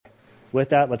with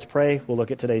that, let's pray. We'll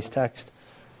look at today's text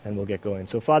and we'll get going.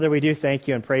 So, Father, we do thank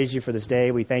you and praise you for this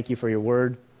day. We thank you for your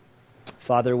word.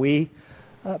 Father, we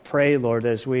pray, Lord,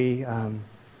 as we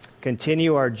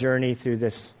continue our journey through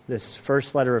this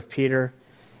first letter of Peter.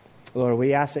 Lord,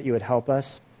 we ask that you would help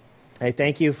us. I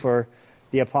thank you for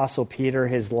the Apostle Peter,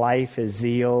 his life, his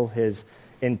zeal, his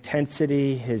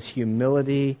intensity, his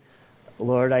humility.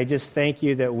 Lord, I just thank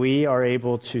you that we are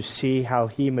able to see how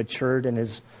he matured in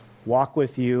his walk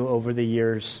with you over the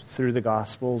years through the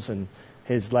Gospels and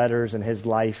his letters and his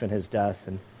life and his death.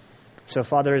 And so,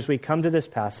 Father, as we come to this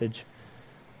passage,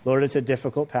 Lord, it's a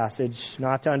difficult passage,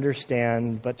 not to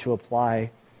understand, but to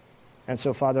apply. And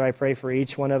so, Father, I pray for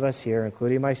each one of us here,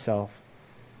 including myself,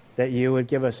 that you would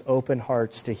give us open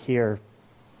hearts to hear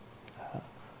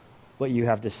what you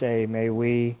have to say. May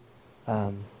we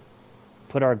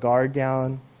put our guard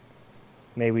down.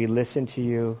 May we listen to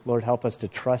you. Lord, help us to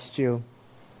trust you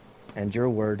and your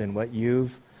word and what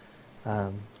you've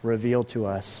revealed to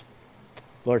us.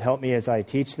 Lord, help me as I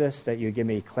teach this, that you give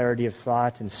me clarity of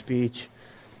thought and speech.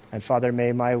 And Father,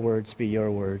 may my words be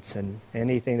your words, and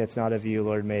anything that's not of you,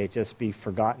 Lord, may it just be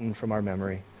forgotten from our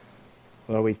memory.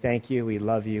 Lord, we thank you, we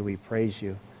love you, we praise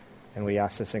you, and we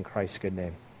ask this in Christ's good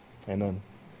name. Amen.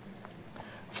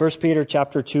 1 Peter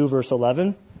chapter 2, verse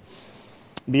 11.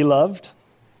 Beloved,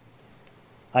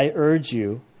 I urge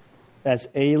you, as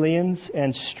aliens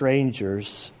and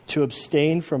strangers, to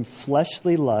abstain from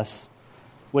fleshly lusts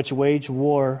which wage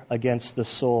war against the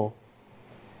soul.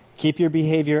 Keep your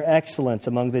behavior excellent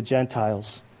among the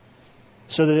Gentiles,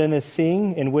 so that in the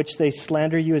thing in which they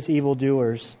slander you as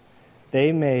evildoers,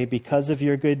 they may, because of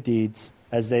your good deeds,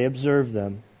 as they observe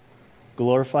them,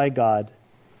 glorify God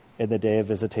in the day of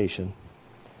visitation.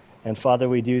 And Father,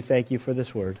 we do thank you for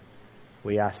this word.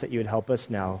 We ask that you would help us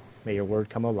now. May your word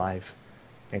come alive.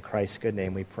 In Christ's good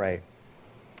name we pray.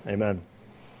 Amen.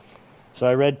 So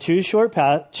I read two short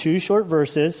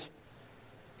verses.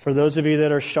 For those of you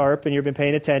that are sharp and you've been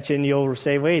paying attention, you'll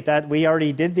say, wait, we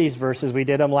already did these verses. We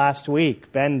did them last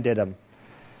week. Ben did them,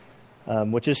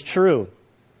 which is true.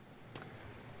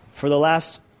 For the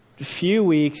last few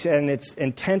weeks, and it's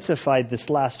intensified this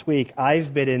last week,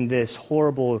 I've been in this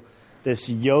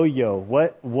yo-yo.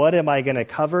 What am I going to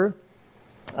cover?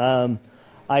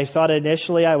 I thought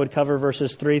initially I would cover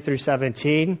verses 3 through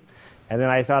 17, and then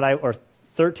or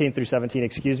 13 through 17,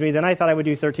 excuse me. Then I thought I would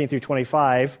do 13 through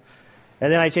 25.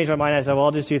 And then I changed my mind. I said, well,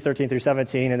 I'll just do 13 through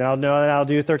 17, and then I'll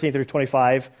do 13 through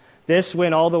 25. This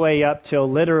went all the way up till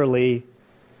literally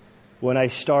when I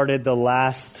started the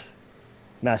last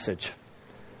message.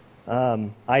 I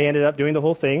ended up doing the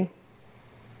whole thing.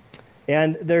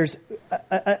 And there's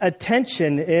a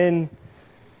tension in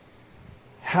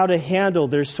how to handle.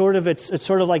 There's it's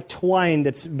sort of like twine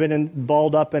that's been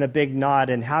balled up in a big knot,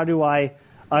 and how do I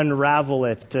unravel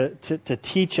it to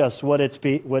teach us what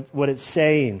it's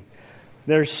saying?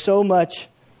 There's so much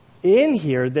in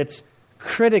here that's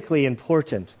critically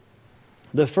important.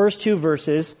 The first two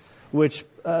verses, which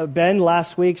Ben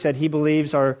last week said he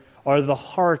believes are the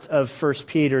heart of 1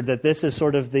 Peter, that this is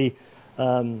sort of the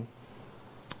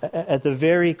at the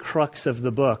very crux of the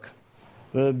book.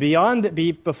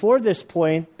 Before this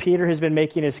point, Peter has been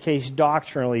making his case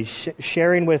doctrinally,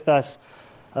 sharing with us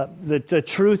the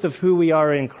truth of who we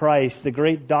are in Christ, the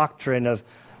great doctrine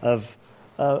of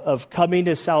coming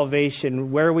to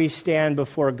salvation, where we stand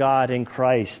before God in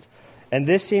Christ. And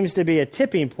this seems to be a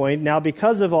tipping point. Now,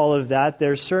 because of all of that,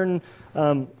 there's certain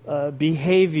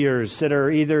behaviors that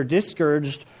are either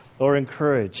discouraged or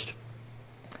encouraged.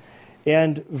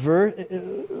 And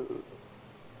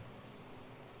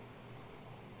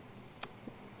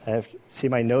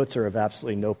my notes are of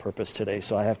absolutely no purpose today,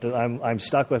 so I'm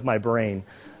stuck with my brain.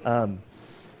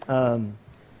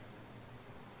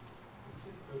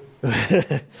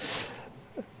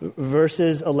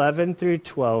 Verses 11 through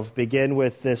 12 begin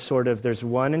with this there's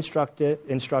one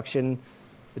instruction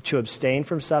to abstain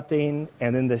from something,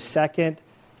 and then the second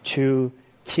to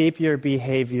keep your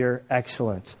behavior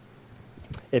excellent.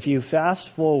 If you fast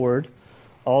forward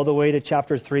all the way to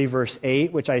chapter 3, verse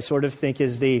 8, which I sort of think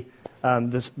is the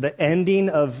ending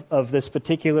of this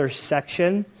particular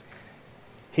section,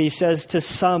 he says, to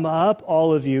sum up,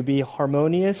 all of you, be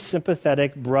harmonious,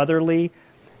 sympathetic, brotherly,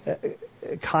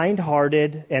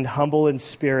 kind-hearted, and humble in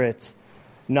spirit,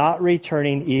 not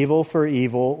returning evil for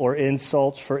evil or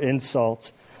insult for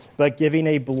insult, but giving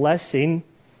a blessing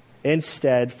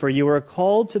instead, for you are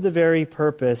called to the very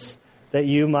purpose that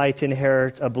you might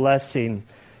inherit a blessing.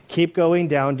 Keep going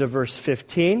down to verse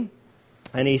 15,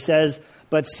 and he says,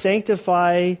 but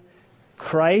sanctify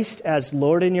Christ as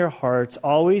Lord in your hearts,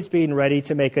 always being ready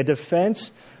to make a defense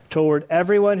toward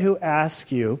everyone who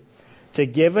asks you, to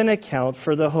give an account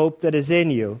for the hope that is in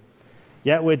you,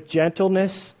 yet with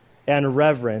gentleness and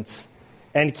reverence,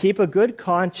 and keep a good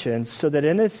conscience, so that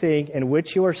in the thing in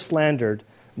which you are slandered,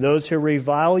 those who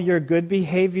revile your good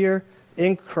behavior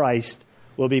in Christ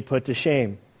will be put to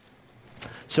shame.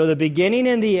 So the beginning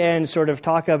and the end sort of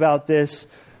talk about this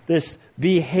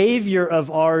behavior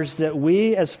of ours that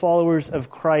we as followers of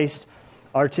Christ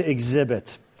are to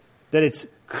exhibit. That it's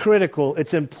critical,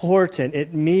 it's important,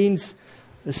 it means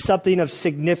something of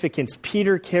significance.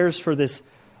 Peter cares for this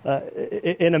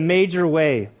in a major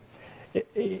way.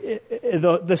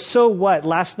 The so what?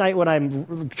 Last night when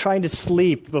I'm trying to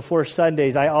sleep before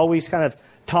Sundays, I always kind of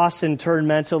toss and turn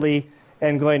mentally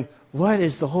and going, what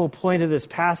is the whole point of this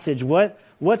passage?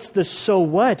 What's the so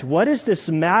what? What does this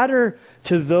matter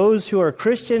to those who are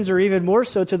Christians, or even more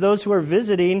so to those who are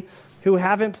visiting who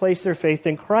haven't placed their faith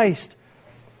in Christ?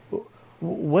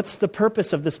 What's the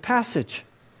purpose of this passage?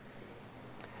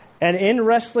 And in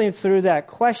wrestling through that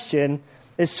question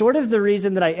is sort of the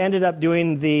reason that I ended up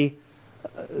doing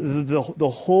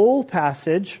the whole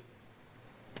passage,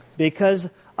 because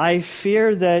I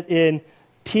fear that in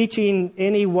teaching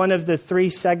any one of the three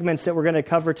segments that we're going to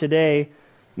cover today,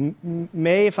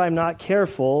 may, if I'm not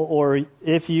careful, or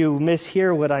if you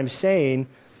mishear what I'm saying,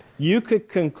 you could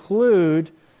conclude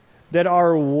that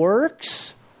our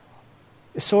works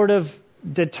sort of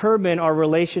determine our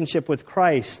relationship with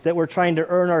Christ, that we're trying to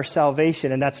earn our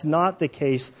salvation, and that's not the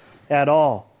case at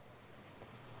all.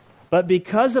 But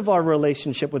because of our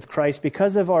relationship with Christ,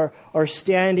 because of our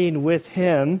standing with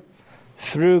Him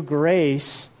through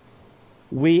grace,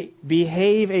 we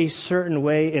behave a certain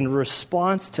way in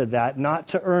response to that, not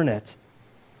to earn it.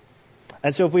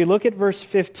 And so if we look at verse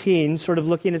 15, sort of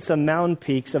looking at some mountain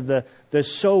peaks of the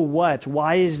so what,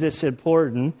 why is this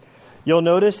important? You'll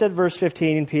notice that verse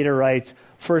 15, Peter writes,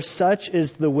 "For such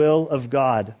is the will of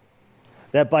God,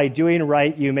 that by doing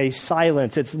right you may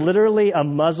silence." It's literally a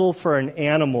muzzle for an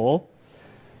animal,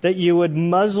 that you would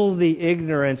muzzle the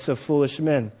ignorance of foolish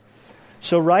men.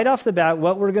 So right off the bat,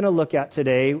 what we're going to look at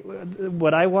today,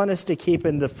 what I want us to keep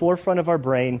in the forefront of our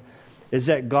brain, is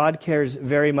that God cares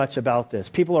very much about this.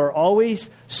 People are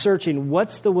always searching,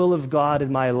 what's the will of God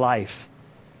in my life?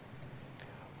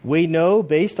 We know,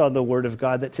 based on the Word of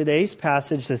God, that today's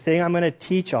passage, the thing I'm going to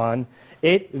teach on,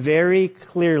 it very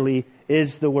clearly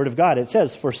is the Word of God. It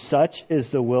says, "For such is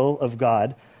the will of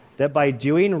God, that by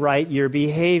doing right your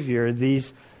behavior,"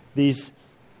 these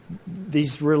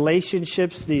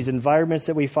relationships, these environments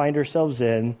that we find ourselves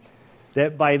in,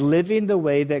 that by living the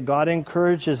way that God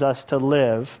encourages us to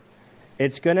live,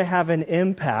 it's going to have an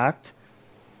impact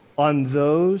on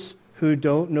those who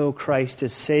don't know Christ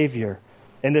as Savior.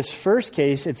 In this first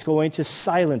case, it's going to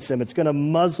silence them. It's going to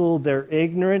muzzle their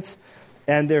ignorance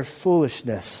and their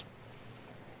foolishness.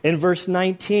 In verse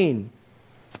 19,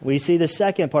 we see the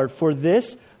second part. "For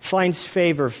this finds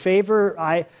favor."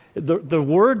 Favor, the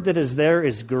word that is there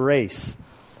is grace.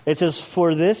 It says,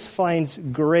 "For this finds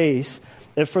grace,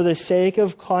 that for the sake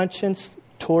of conscience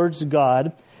towards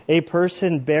God, a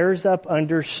person bears up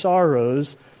under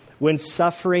sorrows when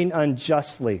suffering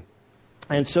unjustly."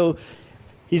 And so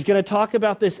he's going to talk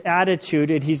about this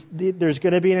attitude, and there's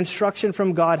going to be an instruction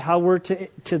from God how we're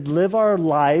to live our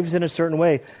lives in a certain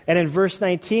way. And in verse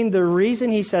 19, the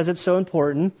reason he says it's so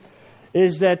important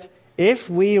is that if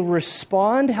we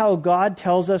respond how God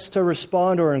tells us to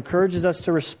respond, or encourages us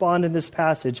to respond in this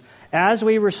passage, as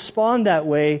we respond that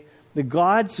way, the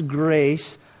God's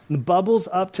grace bubbles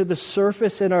up to the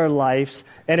surface in our lives,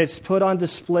 and it's put on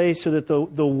display so that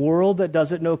the world that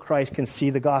doesn't know Christ can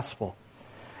see the gospel.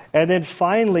 And then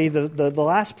finally, the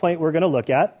last point we're going to look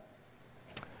at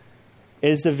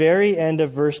is the very end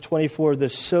of verse 24,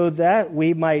 "so that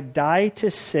we might die to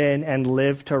sin and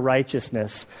live to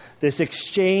righteousness." This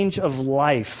exchange of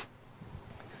life.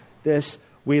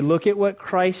 We look at what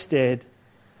Christ did,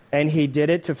 and He did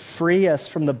it to free us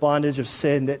from the bondage of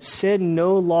sin, that sin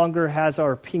no longer has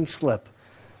our pink slip.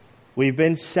 We've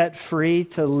been set free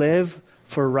to live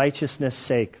for righteousness'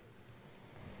 sake.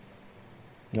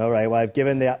 All right, well, I've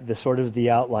given the sort of the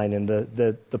outline, and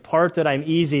the part that I'm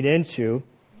easing into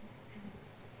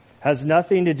has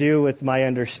nothing to do with my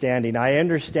understanding. I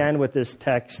understand what this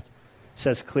text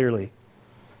says clearly.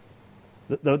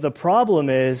 The problem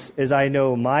is I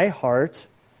know my heart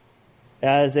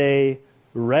as a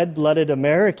red-blooded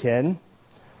American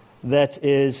that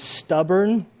is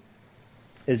stubborn,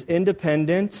 is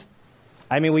independent.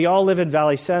 I mean, we all live in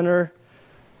Valley Center.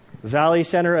 Valley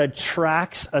Center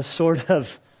attracts a sort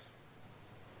of,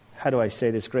 how do I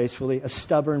say this gracefully, a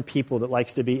stubborn people that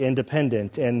likes to be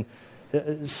independent and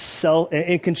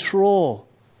in control.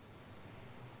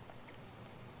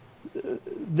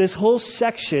 this whole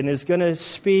section is going to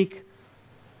speak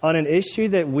on an issue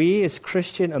that we as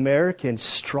Christian Americans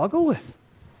struggle with.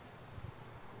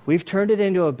 We've turned it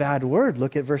into a bad word.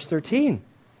 Look at verse 13.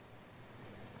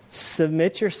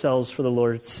 Submit yourselves for the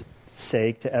Lord's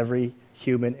sake to every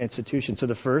human institution. So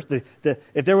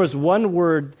if there was one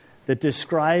word that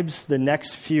describes the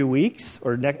next few weeks,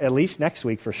 or at least next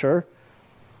week for sure,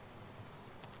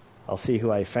 I'll see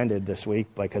who I offended this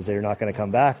week because they're not going to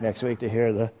come back next week to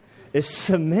hear is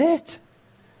submit.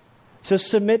 So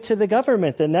submit to the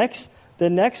government. The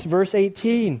next verse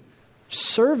 18,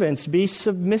 servants, be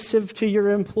submissive to your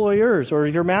employers or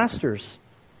your masters.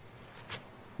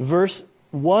 Verse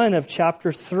 1 of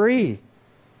chapter 3,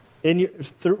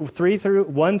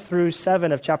 1 through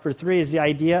 7 of chapter 3 is the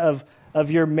idea of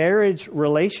your marriage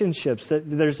relationships. That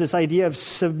there's this idea of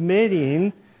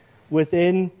submitting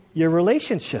within your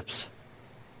relationships.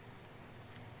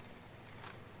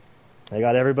 I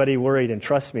got everybody worried, and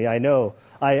trust me, I know.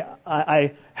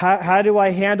 How do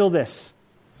I handle this?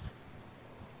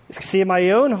 See, in my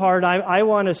own heart, I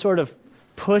want to sort of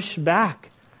push back.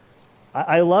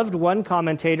 I loved one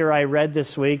commentator I read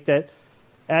this week that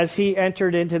as he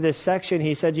entered into this section,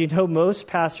 he said, most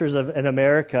pastors in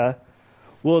America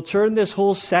will turn this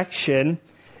whole section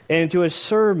into a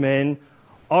sermon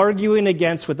arguing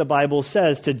against what the Bible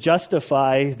says to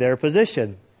justify their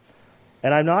position.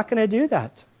 And I'm not going to do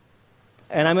that.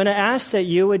 And I'm going to ask that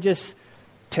you would just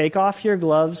take off your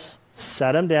gloves,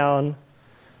 set them down,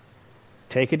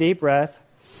 take a deep breath,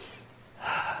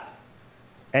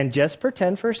 and just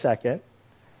pretend for a second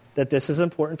that this is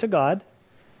important to God,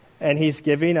 and He's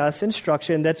giving us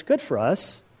instruction that's good for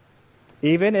us,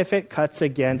 even if it cuts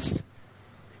against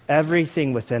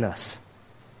everything within us.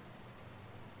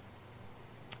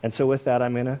 And so with that,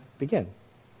 I'm going to begin.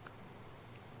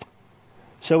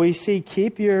 So we see,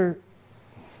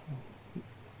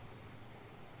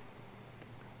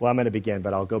 I'm going to begin,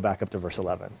 but I'll go back up to verse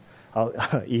 11. I'll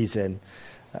ease in.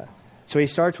 So he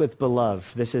starts with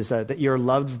beloved. This is that you're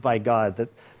loved by God,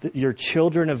 that you're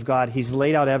children of God. He's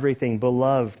laid out everything.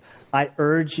 Beloved, I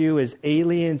urge you as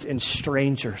aliens and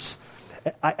strangers.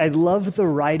 I love the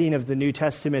writing of the New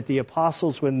Testament. The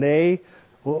apostles, when they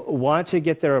want to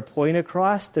get their point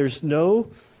across, I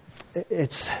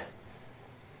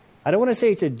don't want to say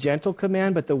it's a gentle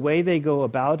command, but the way they go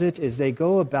about it is they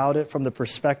go about it from the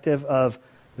perspective of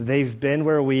they've been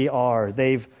where we are.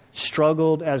 They've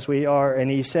struggled as we are. And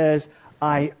he says,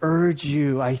 I urge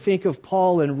you. I think of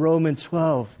Paul in Romans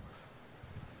 12.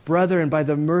 Brethren, by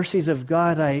the mercies of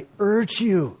God, I urge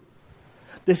you.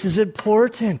 This is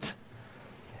important.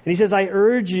 And he says, I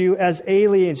urge you as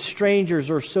aliens,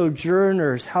 strangers, or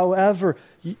sojourners. However,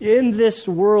 in this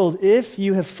world, if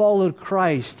you have followed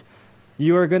Christ,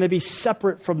 you are going to be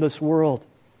separate from this world.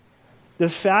 The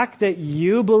fact that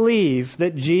you believe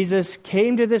that Jesus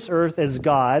came to this earth as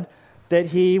God, that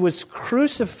He was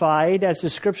crucified, as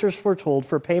the Scriptures foretold,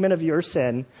 for payment of your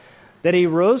sin, that He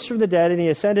rose from the dead and He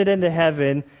ascended into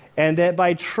heaven, and that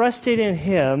by trusting in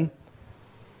Him,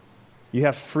 you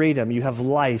have freedom, you have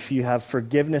life, you have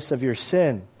forgiveness of your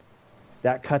sin.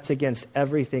 That cuts against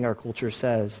everything our culture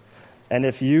says. And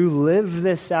if you live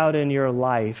this out in your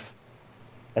life,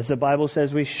 as the Bible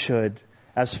says we should,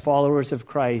 as followers of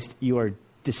Christ, you are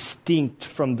distinct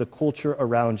from the culture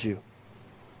around you.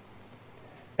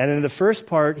 And in the first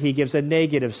part, he gives a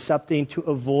negative, something to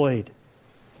avoid.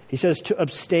 He says to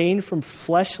abstain from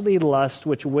fleshly lust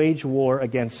which wage war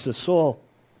against the soul.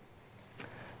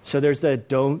 So there's the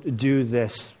don't do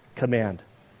this command.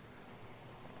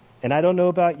 And I don't know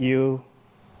about you,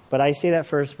 but I say that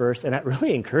first verse, and that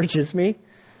really encourages me.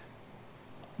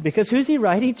 Because who's he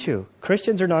writing to?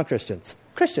 Christians or non-Christians?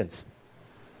 Christians.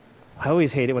 I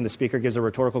always hate it when the speaker gives a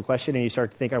rhetorical question and you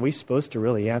start to think, are we supposed to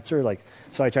really answer?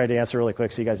 So I tried to answer really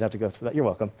quick so you guys have to go through that. You're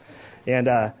welcome.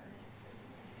 And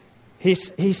he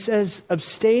says,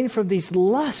 abstain from these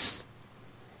lusts.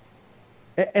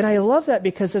 And I love that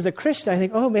because as a Christian, I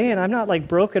think, oh man, I'm not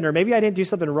broken, or maybe I didn't do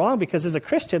something wrong, because as a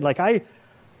Christian,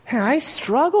 I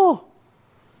struggle.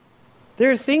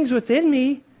 There are things within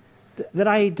me that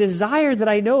I desire that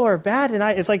I know are bad, and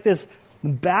it's like this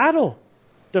battle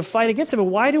to fight against them.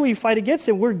 And why do we fight against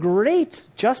them? We're great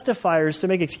justifiers to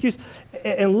make excuse.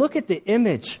 And look at the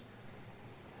image.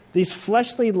 These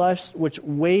fleshly lusts which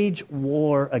wage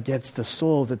war against the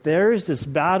soul. That there is this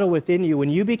battle within you. When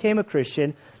you became a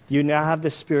Christian, you now have the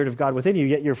Spirit of God within you,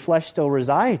 yet your flesh still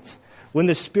resides. When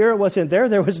the Spirit wasn't there,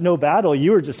 there was no battle.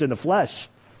 You were just in the flesh.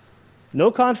 No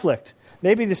conflict.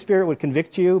 Maybe the Spirit would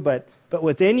convict you, but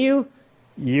within you,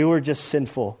 you were just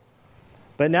sinful.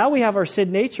 But now we have our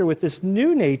sin nature with this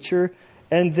new nature,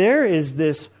 and there is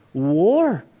this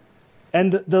war.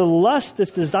 And the lust,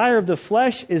 this desire of the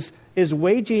flesh, is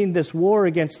waging this war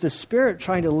against the Spirit,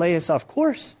 trying to lay us off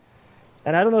course.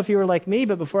 And I don't know if you were like me,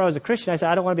 but before I was a Christian, I said,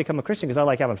 I don't want to become a Christian because I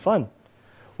like having fun.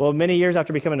 Well, many years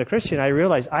after becoming a Christian, I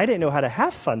realized I didn't know how to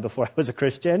have fun before I was a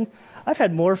Christian. I've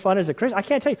had more fun as a Christian. I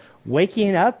can't tell you,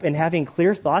 waking up and having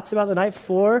clear thoughts about the night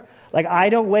before. Like, I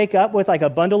don't wake up with like a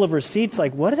bundle of receipts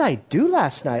like, what did I do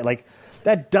last night? Like,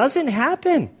 that doesn't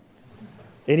happen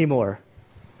anymore.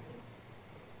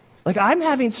 Like, I'm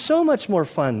having so much more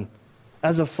fun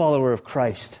as a follower of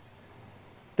Christ.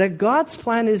 That God's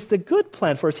plan is the good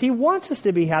plan for us. He wants us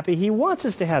to be happy. He wants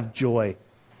us to have joy.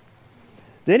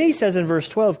 Then he says in verse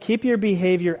 12, keep your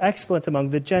behavior excellent among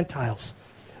the Gentiles,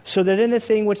 so that in the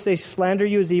thing which they slander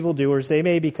you as evildoers, they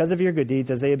may, because of your good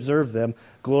deeds, as they observe them,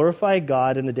 glorify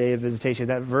God in the day of visitation.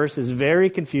 That verse is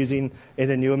very confusing in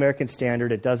the New American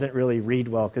Standard. It doesn't really read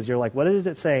well because you're like, what is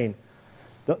it saying?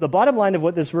 The bottom line of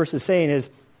what this verse is saying is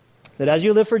that as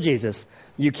you live for Jesus,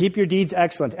 you keep your deeds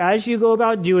excellent. As you go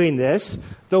about doing this,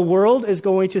 the world is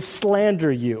going to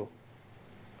slander you.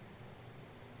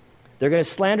 They're going to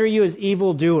slander you as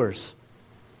evildoers.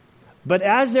 But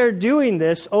as they're doing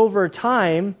this over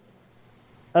time,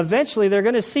 eventually they're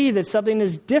going to see that something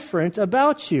is different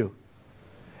about you.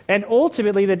 And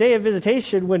ultimately, the day of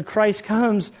visitation, when Christ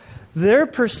comes, their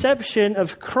perception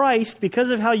of Christ,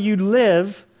 because of how you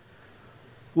live,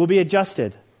 will be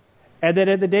adjusted. And then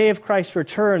at the day of Christ's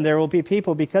return, there will be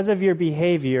people, because of your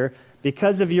behavior,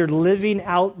 because of your living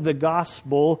out the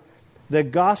gospel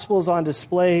is on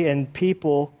display and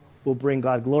people will bring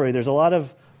God glory. There's a lot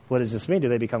of, what does this mean? Do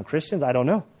they become Christians? I don't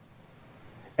know.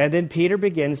 And then Peter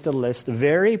begins to list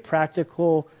very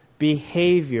practical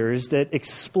behaviors that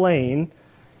explain,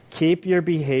 keep your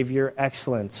behavior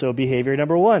excellent. So behavior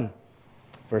number 1,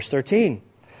 verse 13.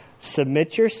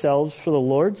 Submit yourselves for the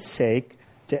Lord's sake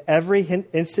to every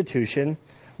institution,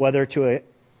 whether to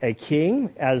a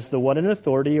king as the one in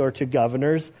authority or to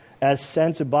governors as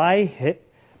sent by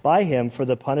him for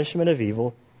the punishment of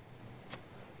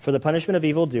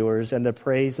evildoers and the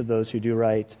praise of those who do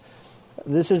right.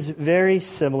 This is very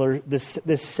similar.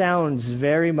 This sounds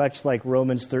very much like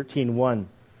Romans 13:1,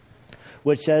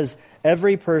 which says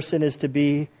every person is to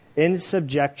be in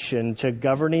subjection to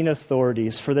governing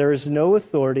authorities, for there is no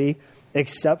authority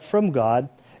except from God,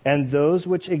 and those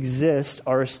which exist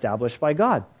are established by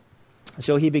God.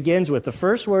 So he begins with the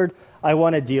first word I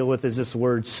want to deal with is this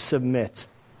word submit.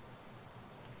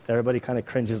 Everybody kind of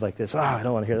cringes like this. I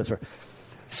don't want to hear this word.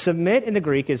 Submit in the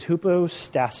Greek is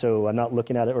hupostasso. I'm not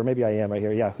looking at it, or maybe I am right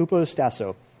here. Yeah,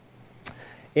 hupostasso.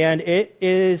 And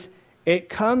it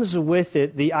comes with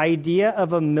it the idea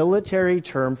of a military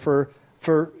term for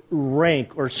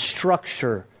rank or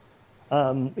structure.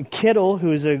 Kittel,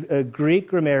 who's a Greek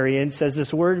grammarian, says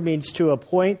this word means to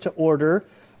appoint, to order,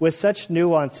 with such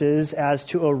nuances as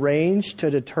to arrange, to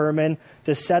determine,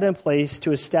 to set in place,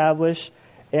 to establish,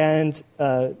 and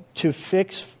to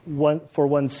fix for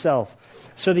oneself.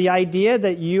 So the idea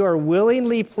that you are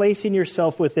willingly placing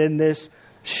yourself within this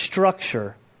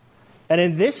structure, and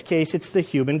in this case, it's the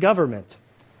human government.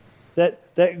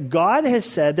 That God has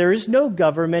said there is no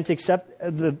government except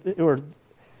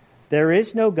there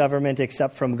is no government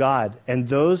except from God, and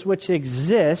those which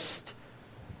exist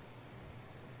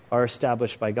are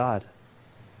established by God.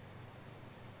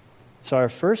 So our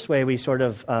first way we sort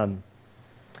of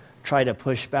try to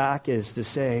push back is to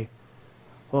say,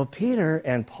 well, Peter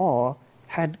and Paul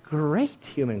had great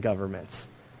human governments.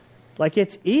 Like,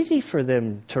 it's easy for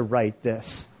them to write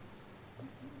this.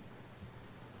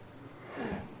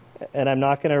 And I'm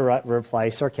not going to reply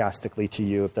sarcastically to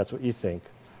you if that's what you think.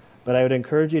 But I would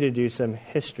encourage you to do some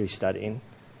history studying.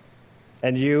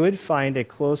 And you would find a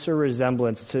closer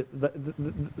resemblance to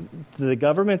the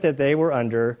government that they were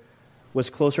under was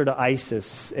closer to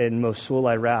ISIS in Mosul,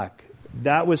 Iraq.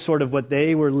 That was sort of what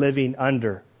they were living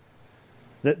under.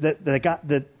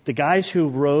 The guys who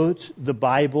wrote the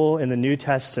Bible and the New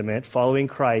Testament following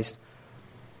Christ,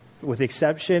 with the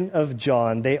exception of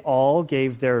John, they all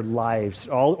gave their lives,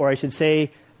 or I should say,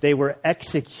 they were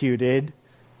executed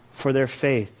for their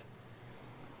faith.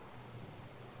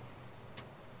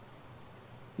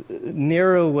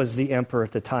 Nero was the emperor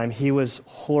at the time. He was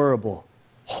horrible.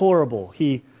 Horrible.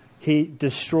 He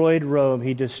destroyed Rome.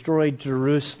 He destroyed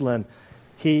Jerusalem.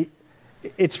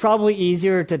 It's probably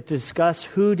easier to discuss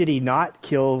who did he not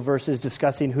kill versus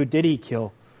discussing who did he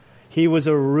kill. He was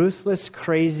a ruthless,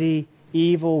 crazy,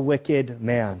 evil, wicked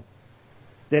man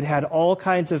that had all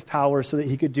kinds of power so that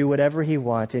he could do whatever he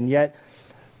wanted. And yet,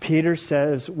 Peter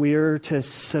says we're to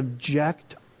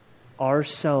subject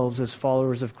ourselves as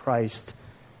followers of Christ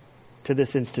to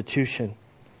this institution.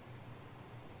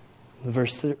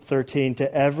 Verse 13,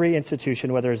 to every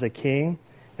institution, whether as a king,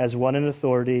 as one in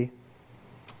authority,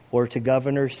 or to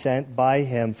governors sent by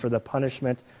him for the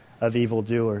punishment of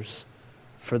evildoers,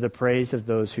 for the praise of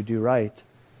those who do right.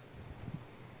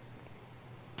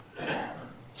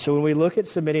 So when we look at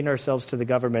submitting ourselves to the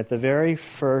government, the very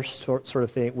first sort of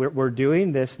thing, we're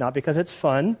doing this not because it's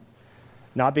fun,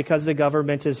 not because the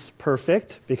government is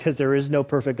perfect, because there is no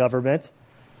perfect government.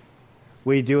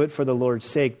 We do it for the Lord's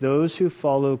sake. Those who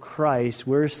follow Christ,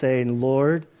 we're saying,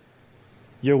 Lord,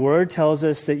 your word tells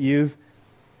us that you've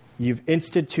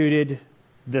instituted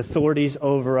the authorities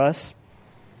over us.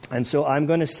 And so I'm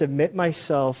going to submit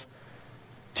myself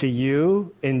to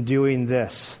you in doing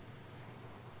this.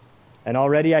 And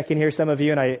already I can hear some of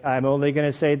you, and I'm only going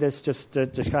to say this just to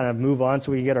kind of move on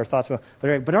so we can get our thoughts.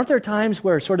 But aren't there times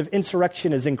where sort of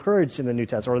insurrection is encouraged in the New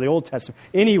Testament or the Old Testament,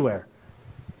 anywhere?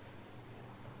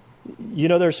 You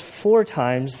know, there's 4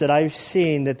 times that I've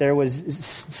seen that there was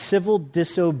civil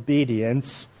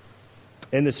disobedience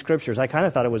in the Scriptures. I kind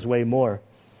of thought it was way more.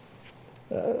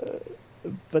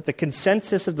 But the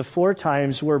consensus of the 4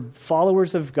 times where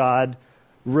followers of God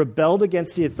rebelled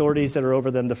against the authorities that are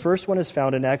over them. The first one is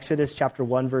found in Exodus chapter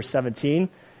 1, verse 17.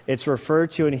 It's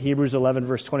referred to in Hebrews 11,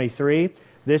 verse 23.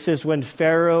 This is when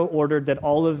Pharaoh ordered that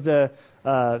all of the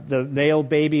male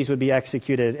babies would be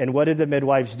executed. And what did the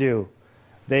midwives do?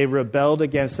 They rebelled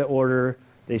against the order.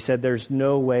 They said, there's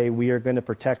no way we are going to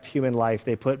protect human life.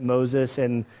 They put Moses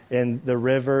in the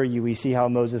river. We see how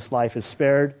Moses' life is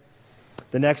spared.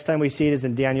 The next time we see it is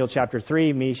in Daniel chapter 3.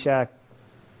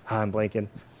 I'm blanking.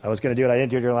 I was going to do it. I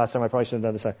didn't do it during last time. I probably should have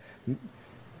done this time.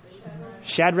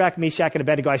 Shadrach, Meshach, and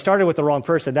Abednego. I started with the wrong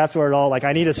person. That's where it all,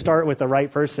 I need to start with the right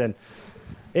person.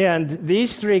 And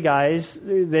these 3 guys,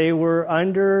 they were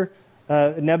under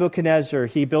Nebuchadnezzar.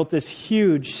 He built this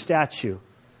huge statue.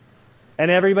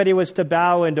 And everybody was to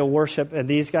bow and to worship. And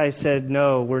these guys said,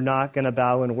 no, we're not going to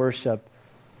bow and worship,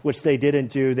 which they didn't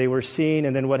do. They were seen.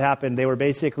 And then what happened? They were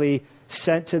basically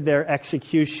sent to their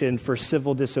execution for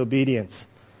civil disobedience.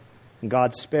 And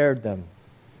God spared them.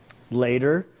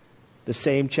 Later, the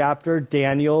same chapter,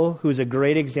 Daniel, who's a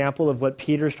great example of what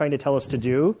Peter's trying to tell us to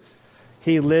do,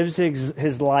 he lives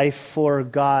his life for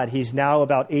God. He's now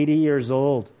about 80 years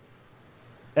old.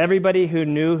 Everybody who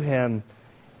knew him,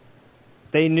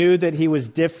 they knew that he was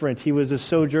different. He was a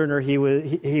sojourner. He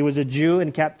was a Jew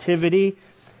in captivity.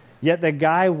 Yet the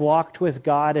guy walked with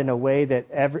God in a way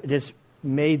that just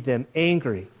made them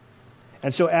angry.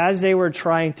 And so as they were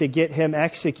trying to get him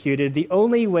executed, the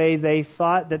only way they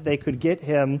thought that they could get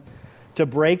him to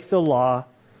break the law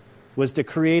was to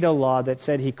create a law that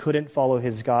said he couldn't follow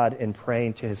his God in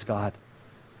praying to his God.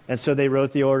 And so they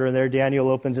wrote the order, and there Daniel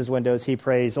opens his windows, he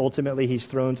prays. Ultimately, he's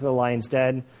thrown to the lion's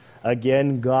den.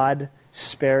 Again, God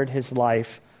spared his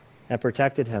life and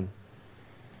protected him.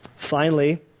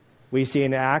 Finally, we see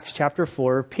in Acts chapter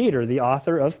 4, Peter, the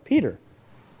author of Peter.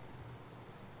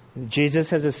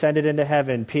 Jesus has ascended into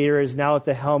heaven. Peter is now at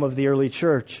the helm of the early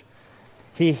church.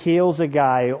 He heals a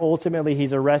guy. Ultimately,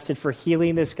 he's arrested for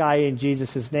healing this guy in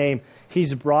Jesus' name.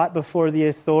 He's brought before the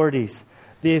authorities.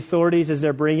 The authorities, as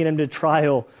they're bringing him to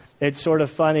trial, it's sort of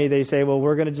funny. They say, well,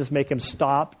 we're going to just make him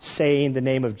stop saying the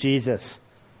name of Jesus.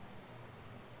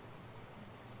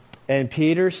 And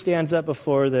Peter stands up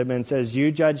before them and says,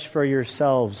 you judge for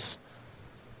yourselves.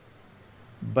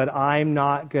 But I'm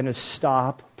not going to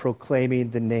stop proclaiming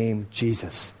the name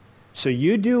Jesus. So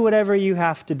you do whatever you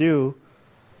have to do.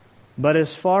 But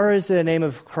as far as the name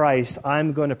of Christ,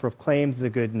 I'm going to proclaim the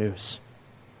good news.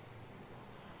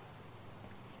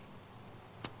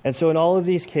 And so in all of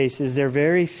these cases, they're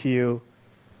very few.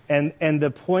 And the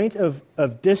point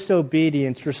of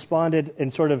disobedience responded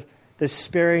in sort of the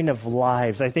sparing of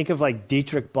lives. I think of like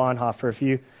Dietrich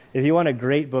Bonhoeffer. If you want a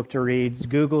great book to read,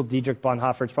 Google Dietrich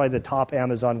Bonhoeffer. It's probably the top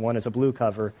Amazon one as a blue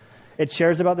cover. It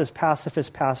shares about this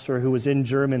pacifist pastor who was in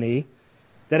Germany,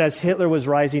 that as Hitler was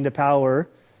rising to power,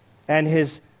 and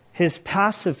his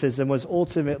pacifism was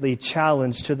ultimately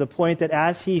challenged to the point that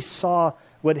as he saw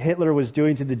what Hitler was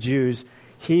doing to the Jews,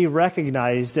 he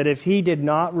recognized that if he did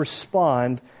not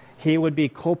respond, he would be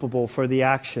culpable for the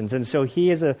actions. And so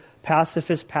he, as a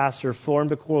pacifist pastor,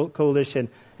 formed a coalition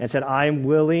and said, I'm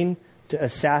willing to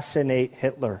assassinate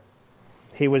Hitler.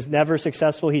 He was never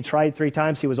successful. He tried 3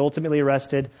 times. He was ultimately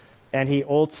arrested, and he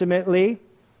ultimately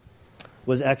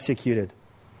was executed.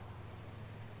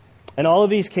 In all of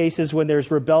these cases, when there's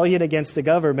rebellion against the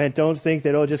government, don't think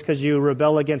that, just because you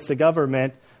rebel against the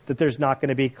government, that there's not going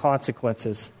to be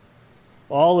consequences.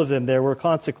 All of them, there were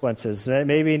consequences.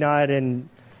 Maybe not in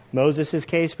Moses'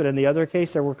 case, but in the other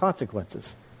case, there were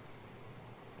consequences.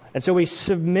 And so we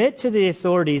submit to the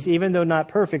authorities, even though not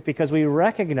perfect, because we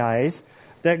recognize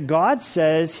that God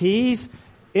says He's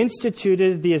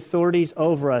instituted the authorities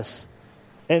over us.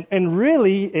 And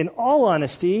really, in all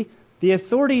honesty, the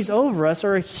authorities over us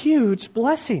are a huge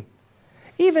blessing.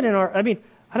 Even in our, I don't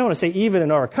want to say even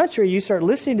in our country, you start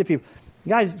listening to people.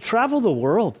 Guys, travel the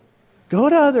world. Go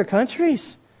to other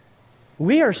countries.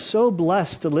 We are so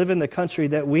blessed to live in the country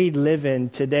that we live in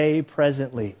today,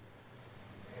 presently.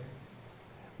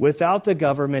 Without the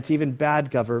government, even bad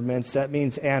governments, that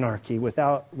means anarchy.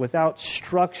 Without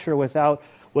structure, without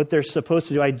what they're supposed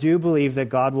to do, I do believe that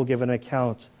God will give an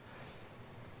account.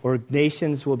 Or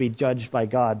nations will be judged by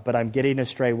God. But I'm getting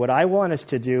astray. What I want us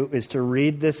to do is to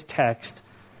read this text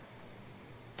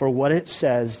for what it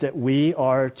says, that we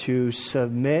are to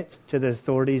submit to the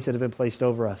authorities that have been placed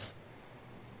over us.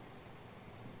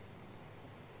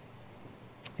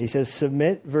 He says,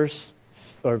 verse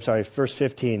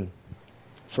 15.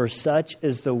 For such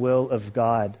is the will of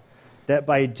God, that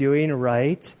by doing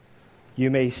right,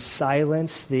 you may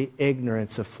silence the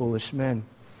ignorance of foolish men.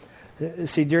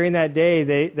 See, during that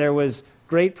day, there was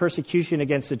great persecution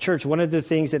against the church. One of the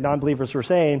things that non-believers were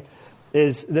saying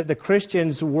is that the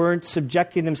Christians weren't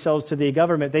subjecting themselves to the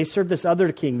government. They served this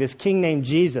other king, this king named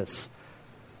Jesus.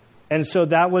 And so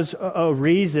that was a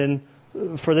reason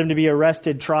for them to be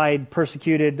arrested, tried,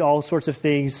 persecuted, all sorts of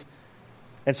things.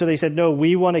 And so they said, no,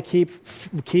 we want to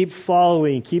keep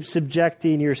following, keep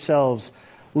subjecting yourselves.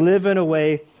 Live in a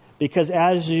way, because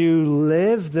as you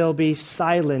live, they'll be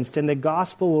silenced and the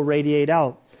gospel will radiate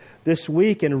out. This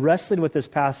week, in wrestling with this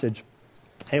passage,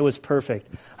 it was perfect.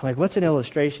 I'm like, what's an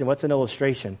illustration? What's an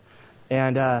illustration?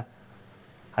 And I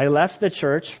left the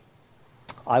church.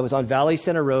 I was on Valley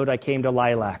Center Road. I came to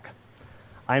Lilac.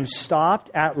 I'm stopped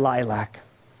at Lilac,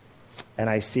 and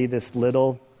I see this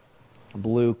little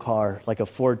blue car, like a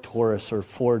Ford Taurus or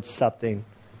Ford something.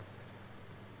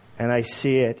 And I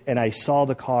see it, and I saw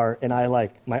the car, and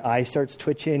my eye starts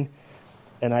twitching,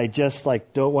 and I just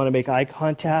don't want to make eye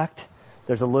contact.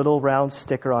 There's a little round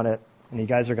sticker on it, and you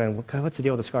guys are going, what's the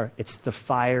deal with this car? It's the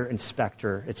fire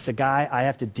inspector. It's the guy I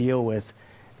have to deal with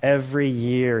every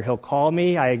year. He'll call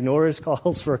me. I ignore his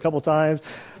calls for a couple times.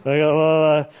 I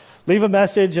go, leave a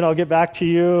message, and I'll get back to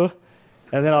you.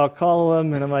 And then I'll call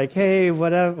him, and I'm like, hey,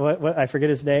 what I forget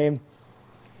his name.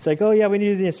 It's like, oh, yeah, we need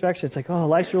to do the inspection. It's like, oh,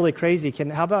 life's really crazy.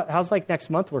 How's next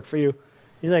month work for you?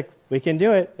 He's like, we can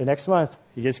do it next month.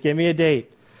 You just give me a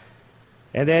date.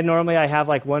 And then normally I have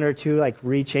one or two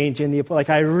rechange in the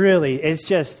appointment. It's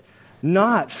just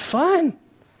not fun.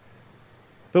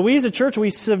 But we as a church,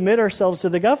 we submit ourselves to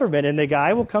the government. And the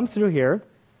guy will come through here,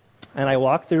 and I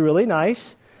walk through really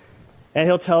nice, and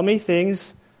he'll tell me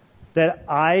things that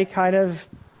I kind of,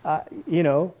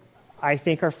 I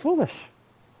think are foolish.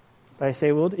 I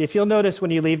say, well, if you'll notice when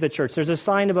you leave the church, there's a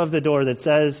sign above the door that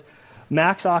says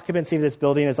max occupancy of this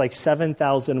building is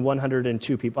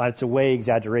 7,102 people. It's a way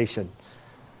exaggeration.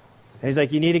 And he's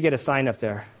like, you need to get a sign up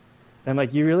there. And I'm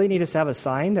like, you really need us to have a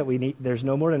sign that we need? There's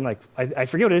no more than I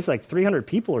forget what it is, 300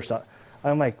 people or so.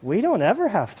 I'm like, we don't ever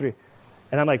have 3.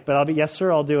 And I'm like, but yes,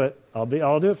 sir, I'll do it. I'll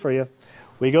do it for you.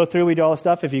 We go through, we do all the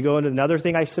stuff. If you go into another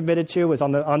thing I submitted to was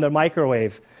on the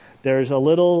microwave. There's a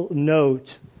little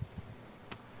note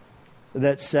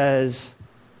that says,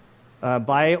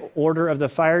 by order of the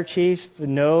fire chief,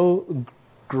 no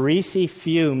greasy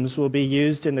fumes will be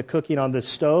used in the cooking on the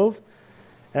stove.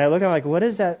 And I look, I'm like, what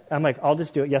is that? I'm like, I'll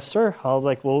just do it. Yes, sir.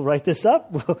 We'll write this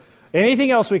up.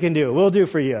 Anything else we can do, we'll do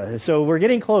for you. So we're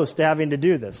getting close to having to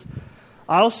do this.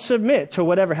 I'll submit to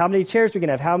whatever, how many chairs we can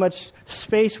have, how much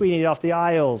space we need off the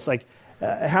aisles,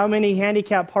 how many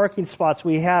handicap parking spots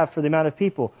we have for the amount of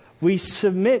people. We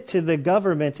submit to the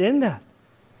government in that.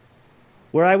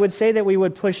 Where I would say that we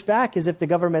would push back is if the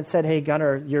government said, hey,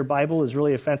 Gunnar, your Bible is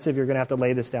really offensive. You're going to have to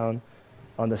lay this down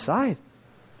on the side.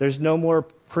 There's no more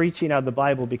preaching out of the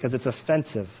Bible because it's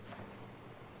offensive.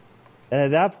 And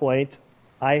at that point,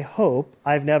 I hope,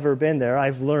 I've never been there,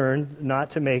 I've learned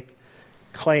not to make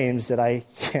claims that I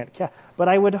can't. But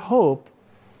I would hope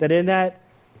that in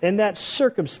that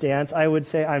circumstance, I would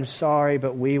say, I'm sorry,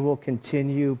 but we will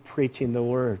continue preaching the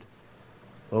Word.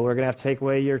 Well, we're going to have to take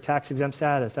away your tax-exempt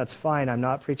status. That's fine. I'm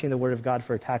not preaching the Word of God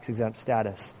for a tax-exempt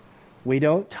status. We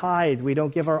don't tithe. We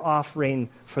don't give our offering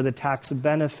for the tax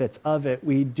benefits of it.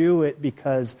 We do it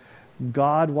because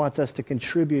God wants us to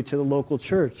contribute to the local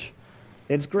church.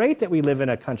 It's great that we live in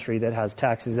a country that has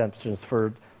tax exemptions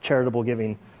for charitable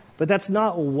giving, but that's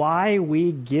not why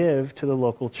we give to the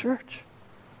local church.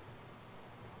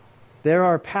 There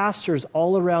are pastors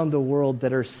all around the world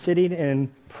that are sitting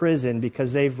in prison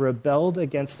because they've rebelled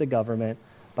against the government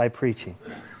by preaching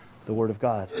the Word of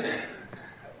God.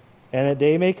 And a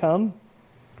day may come,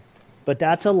 but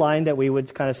that's a line that we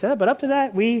would kind of set up. But up to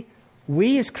that, we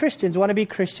We as Christians want to be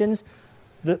Christians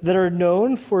that are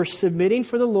known for submitting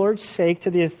for the Lord's sake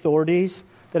to the authorities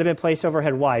that have been placed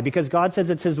overhead. Why? Because God says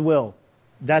it's His will.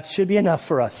 That should be enough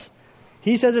for us.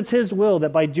 He says it's His will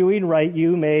that by doing right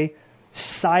you may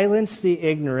silence the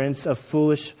ignorance of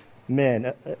foolish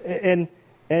men. And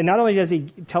not only does He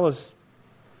tell us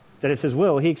that it's His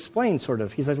will, He explains sort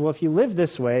of. He says, well, if you live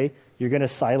this way, you're going to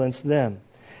silence them.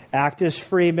 Act as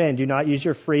free men. Do not use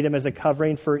your freedom as a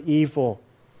covering for evil,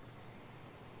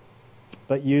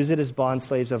 but use it as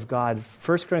bondslaves of God.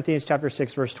 1 Corinthians chapter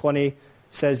 6, verse 20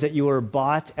 says that you were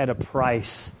bought at a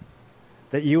price,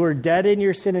 that you were dead in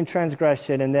your sin and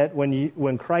transgression, and that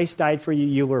when Christ died for you,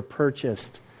 you were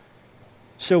purchased.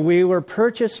 So we were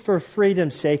purchased for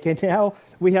freedom's sake, and now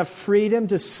we have freedom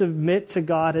to submit to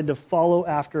God and to follow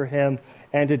after Him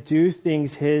and to do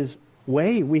things His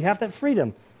way. We have that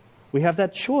freedom. We have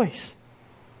that choice.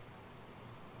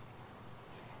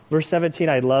 Verse 17,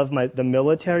 I love the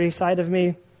military side of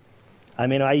me. I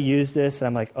mean, I use this, and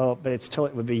I'm like, oh, but it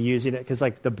would be using it, because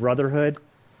like the brotherhood,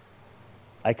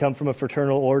 I come from a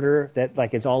fraternal order that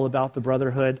like is all about the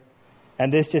brotherhood.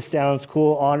 And this just sounds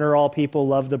cool. Honor all people,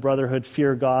 love the brotherhood,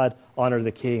 fear God, honor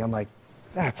the king. I'm like,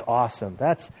 that's awesome.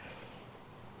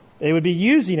 They would be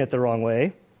using it the wrong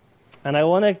way. And I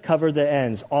want to cover the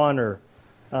ends. Honor.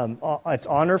 It's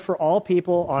honor for all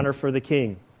people, honor for the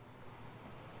king.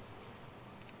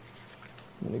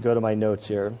 Let me go to my notes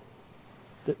here.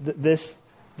 This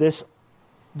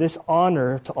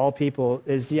honor to all people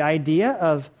is the idea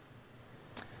of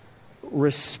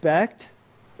respect,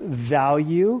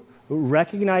 value,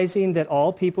 recognizing that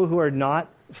all people who are not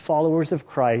followers of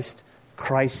Christ,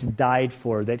 Christ died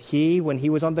for. That He, when He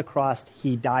was on the cross,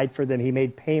 He died for them. He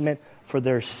made payment for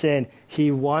their sin.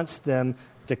 He wants them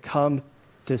to come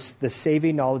to the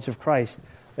saving knowledge of Christ.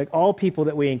 Like all people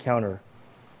that we encounter.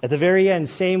 At the very end,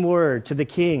 same word to the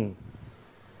King.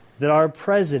 That our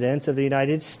President of the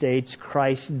United States,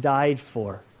 Christ died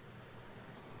for.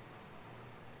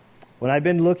 When I've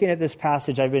been looking at this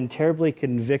passage, I've been terribly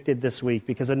convicted this week,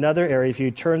 because another area, if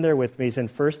you turn there with me, is in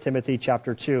 1 Timothy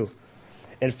chapter 2.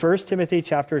 In 1 Timothy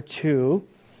chapter 2,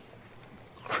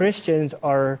 Christians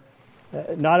are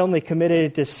not only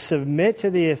committed to submit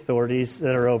to the authorities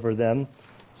that are over them.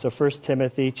 So 1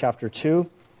 Timothy chapter 2.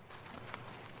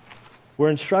 We're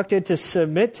instructed to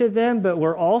submit to them, but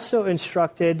we're also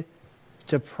instructed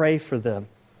to pray for them.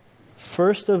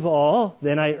 First of all,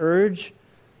 then I urge,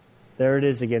 there it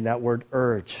is again, that word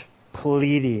urge,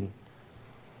 pleading,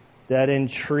 that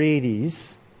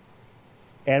entreaties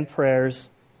and prayers,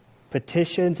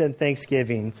 petitions and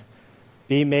thanksgivings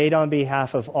be made on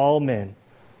behalf of all men,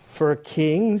 for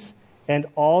kings and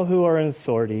all who are in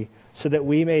authority, so that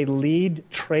we may lead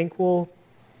tranquil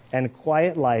and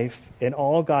quiet life in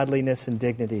all godliness and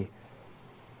dignity.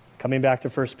 Coming back to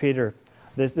 1 Peter,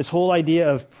 this whole idea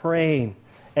of praying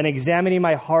and examining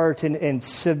my heart and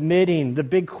submitting, the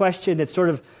big question that sort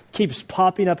of keeps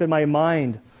popping up in my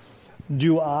mind.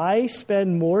 Do I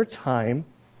spend more time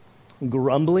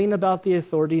grumbling about the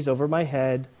authorities over my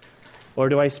head, or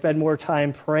do I spend more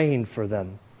time praying for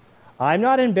them? I'm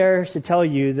not embarrassed to tell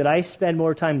you that I spend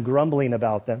more time grumbling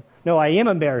about them. No, I am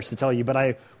embarrassed to tell you, but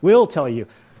I will tell you.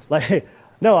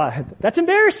 That's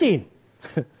embarrassing.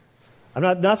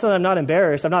 Not so that I'm not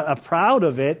embarrassed. I'm not proud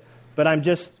of it, but I'm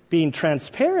just being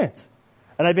transparent.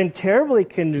 And I've been terribly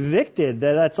convicted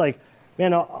that's like,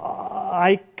 man,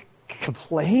 I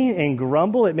complain and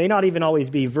grumble. It may not even always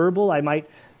be verbal. I might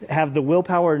have the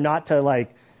willpower not to like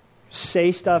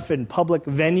say stuff in public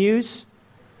venues,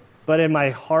 but in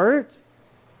my heart,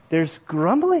 there's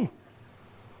grumbling.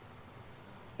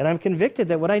 And I'm convicted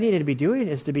that what I needed to be doing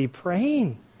is to be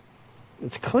praying.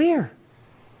 It's clear.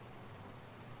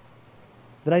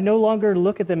 That I no longer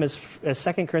look at them as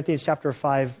 2 Corinthians chapter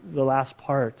 5, the last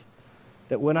part.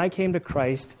 That when I came to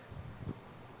Christ,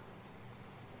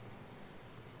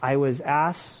 I was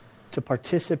asked to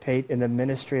participate in the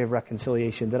ministry of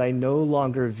reconciliation. That I no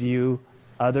longer view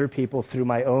other people through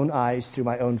my own eyes, through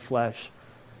my own flesh.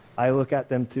 I look at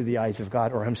them through the eyes of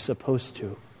God, or I'm supposed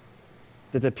to.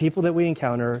 That the people that we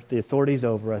encounter, the authorities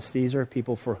over us, these are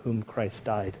people for whom Christ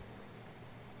died.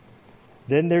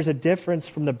 Then there's a difference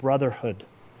from the brotherhood.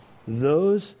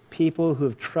 Those people who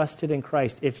have trusted in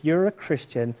Christ. If you're a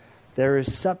Christian, there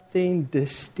is something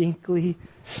distinctly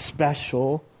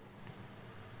special.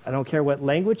 I don't care what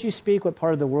language you speak, what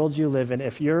part of the world you live in.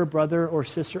 If you're a brother or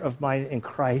sister of mine in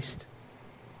Christ,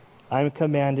 I'm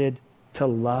commanded to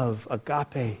love,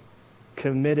 agape,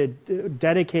 committed,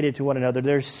 dedicated to one another.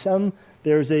 There's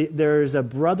a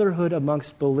brotherhood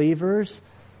amongst believers,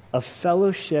 a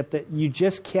fellowship that you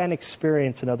just can't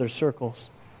experience in other circles.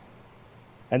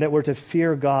 And that we're to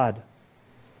fear God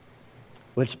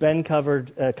which Ben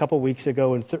covered a couple weeks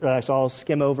ago, and so I'll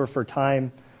skim over for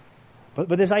time. But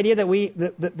this idea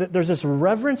that there's this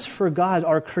reverence for God,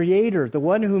 our Creator, the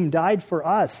one whom died for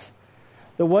us,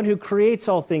 the one who creates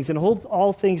all things and holds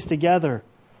all things together,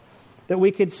 that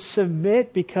we could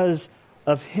submit because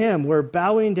of Him. We're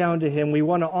bowing down to Him. We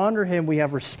want to honor Him. We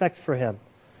have respect for Him.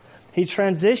 He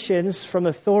transitions from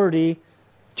authority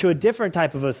to a different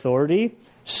type of authority.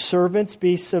 Servants,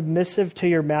 be submissive to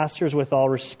your masters with all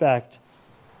respect,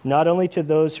 not only to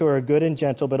those who are good and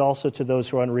gentle, but also to those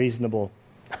who are unreasonable.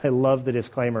 I love the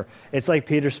disclaimer. It's like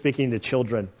Peter speaking to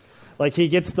children. Like he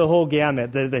gets the whole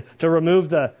gamut. To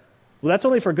remove well, that's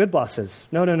only for good bosses.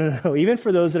 No. Even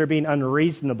for those that are being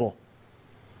unreasonable.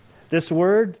 This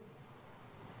word,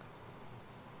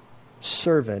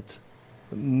 servant,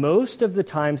 most of the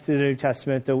time through the New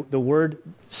Testament, the word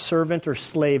servant or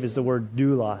slave is the word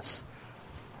doulos.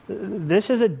 This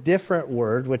is a different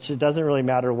word, which it doesn't really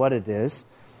matter what it is.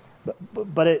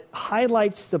 But it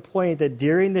highlights the point that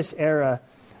during this era,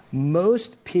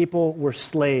 most people were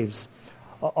slaves.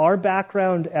 Our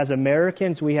background as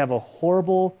Americans, we have a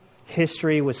horrible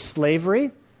history with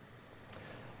slavery.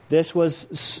 This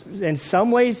was, in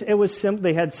some ways, it was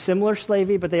they had similar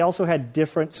slavery, but they also had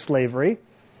different slavery,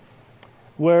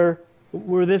 where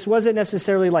this wasn't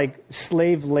necessarily like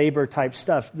slave labor type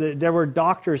stuff. There were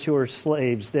doctors who were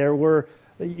slaves. There were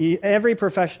every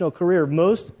professional career.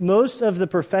 Most of the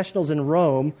professionals in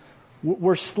Rome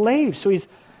were slaves.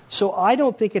 So I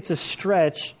don't think it's a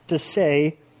stretch to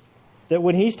say that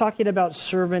when he's talking about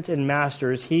servant and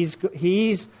masters, he's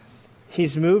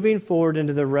moving forward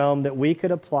into the realm that we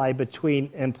could apply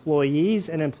between employees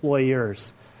and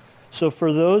employers. So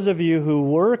for those of you who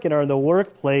work and are in the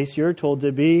workplace, you're told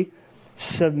to be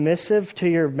submissive to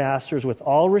your masters with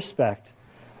all respect,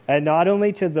 and not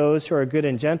only to those who are good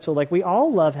and gentle. Like, we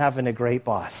all love having a great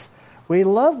boss. We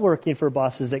love working for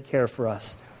bosses that care for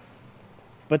us.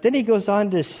 But then he goes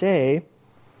on to say,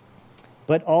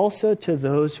 but also to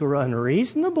those who are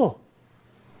unreasonable.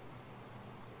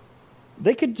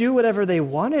 They could do whatever they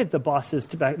wanted, the bosses,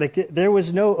 to back. Like, there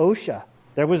was no OSHA.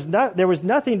 There was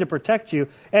nothing to protect you.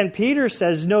 And Peter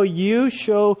says, no, you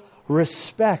show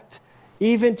respect.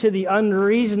 Even to the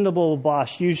unreasonable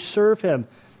boss, you serve him.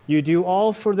 You do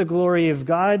all for the glory of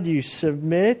God. You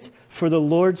submit for the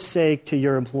Lord's sake to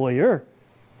your employer.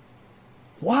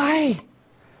 Why?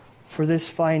 For this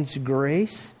finds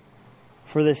grace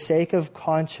for the sake of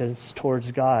conscience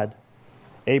towards God.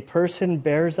 A person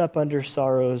bears up under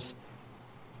sorrows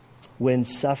when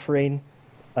suffering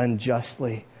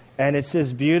unjustly. And it's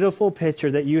this beautiful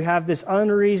picture that you have this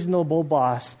unreasonable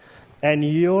boss and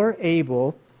you're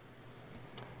able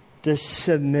to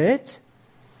submit.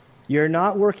 You're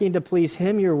not working to please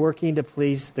him, you're working to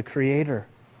please the Creator.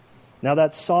 Now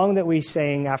that song that we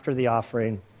sang after the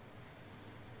offering,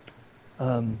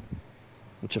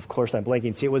 which of course I'm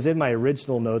blanking. See, it was in my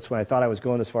original notes when I thought I was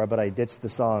going this far, but I ditched the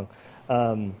song.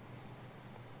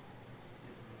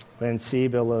 When sea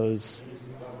billows,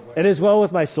 it is well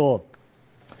with my soul.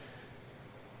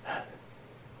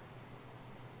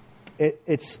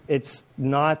 It's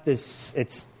not the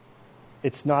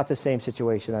same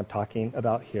situation I'm talking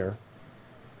about here.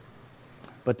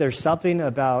 But there's something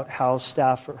about how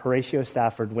Horatio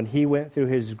Spafford, when he went through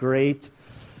his great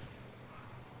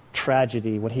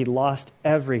tragedy, when he lost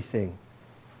everything,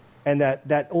 and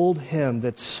that old hymn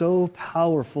that's so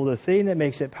powerful, the thing that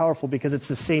makes it powerful because it's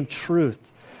the same truth.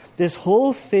 This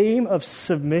whole theme of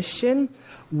submission,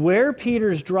 where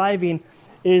Peter's driving,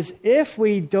 is if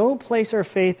we don't place our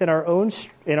faith in our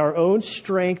own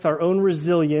strength, our own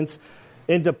resilience,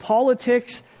 into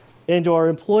politics, into our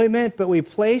employment, but we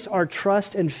place our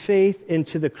trust and faith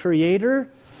into the Creator,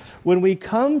 when we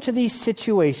come to these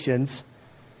situations,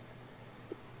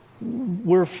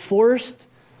 we're forced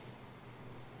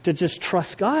to just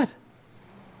trust God.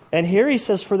 And here he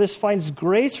says, for this finds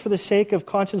grace for the sake of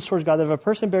conscience towards God, that if a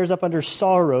person bears up under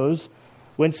sorrows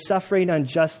when suffering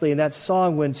unjustly. And that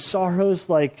song, when sorrows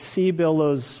like sea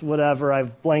billows, whatever,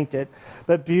 I've blanked it,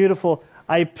 but beautiful.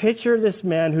 I picture this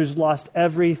man who's lost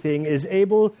everything is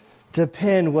able to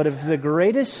pen one of the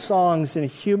greatest songs in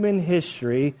human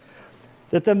history,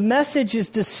 that the message is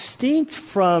distinct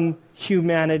from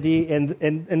humanity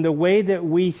and the way that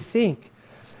we think,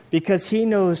 because he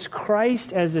knows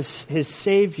Christ as his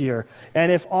Savior.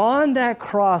 And if on that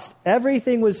cross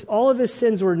all of his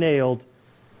sins were nailed,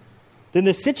 then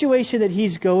the situation that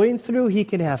he's going through, he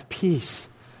can have peace.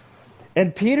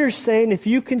 And Peter's saying, if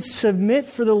you can submit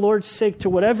for the Lord's sake to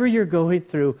whatever you're going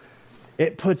through,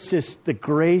 it puts the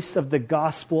grace of the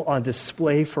gospel on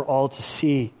display for all to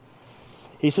see.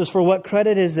 He says, for what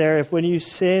credit is there if when you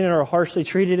sin and are harshly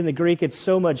treated? In the Greek, it's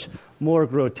so much more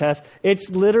grotesque.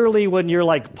 It's literally when you're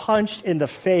like punched in the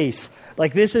face.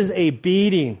 Like this is a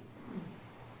beating.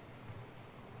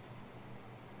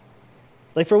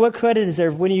 Like for what credit is there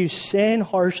if when you sin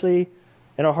harshly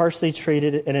and are harshly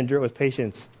treated and endure it with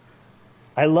patience?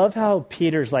 I love how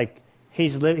Peter's like,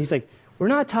 he's like, we're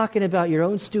not talking about your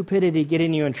own stupidity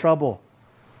getting you in trouble.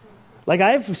 Like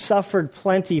I've suffered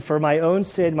plenty for my own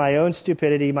sin, my own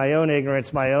stupidity, my own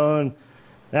ignorance, my own...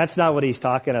 That's not what he's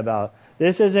talking about.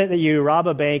 This isn't that you rob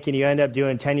a bank and you end up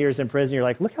doing 10 years in prison. You're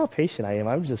like, look how patient I am.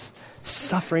 I'm just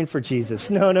suffering for Jesus.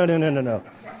 No.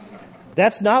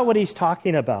 That's not what he's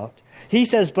talking about. He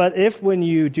says, but if when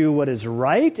you do what is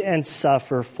right and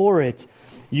suffer for it,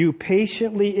 you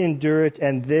patiently endure it,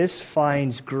 and this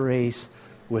finds grace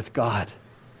with God.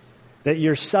 That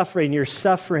you're suffering.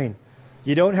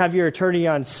 You don't have your attorney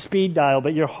on speed dial,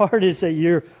 but your heart is that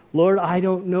you're, Lord, I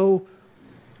don't know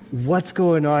what's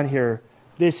going on here.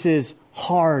 This is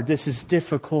hard. This is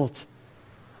difficult.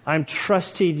 I'm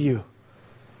trusting you.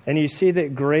 And you see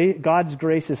that God's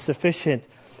grace is sufficient.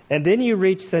 And then you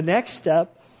reach the next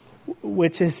step,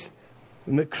 which is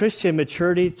Christian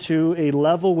maturity to a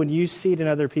level when you see it in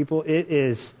other people.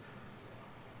 It's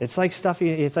like something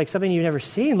you've never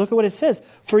seen. Look at what it says.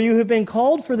 For you have been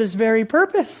called for this very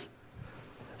purpose.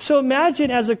 So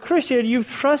imagine as a Christian, you've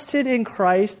trusted in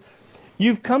Christ.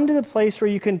 You've come to the place where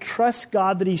you can trust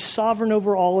God that He's sovereign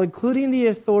over all, including the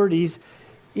authorities,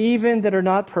 even that are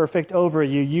not perfect over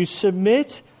you. You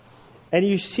submit and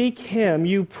you seek Him.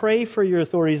 You pray for your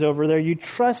authorities over there. You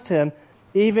trust Him,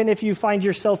 even if you find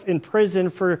yourself in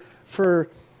prison for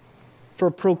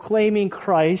proclaiming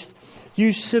Christ.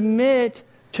 You submit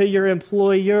to your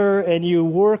employer and you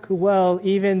work well,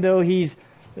 even though he's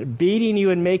beating you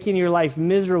and making your life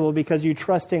miserable because you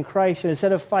trust in Christ. And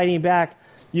instead of fighting back,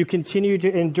 you continue to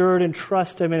endure it and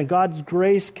trust Him. And God's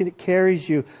grace carries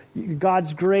you.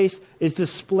 God's grace is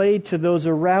displayed to those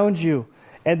around you.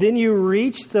 And then you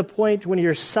reach the point when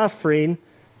you're suffering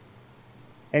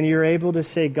and you're able to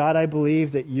say, God, I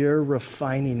believe that you're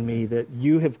refining me, that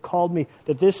you have called me,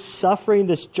 that this suffering,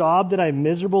 this job that I'm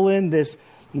miserable in, this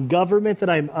government that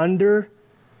I'm under,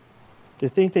 to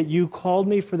think that you called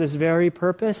me for this very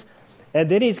purpose. And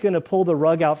then He's going to pull the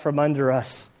rug out from under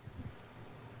us.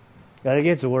 I think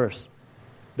it's worse.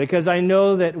 Because I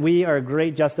know that we are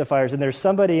great justifiers. And there's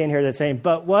somebody in here that's saying,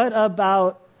 but what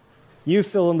about you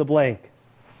fill in the blank?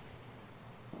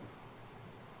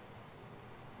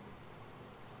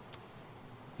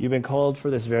 You've been called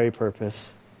for this very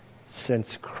purpose,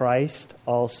 since Christ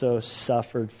also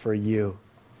suffered for you.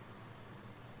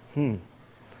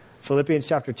 Philippians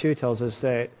chapter 2 tells us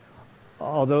that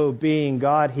although being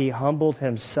God, He humbled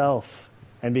Himself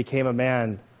and became a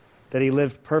man, that He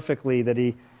lived perfectly, that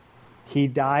He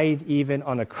died even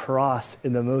on a cross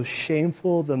in the most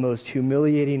shameful, the most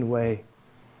humiliating way.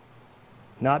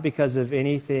 Not because of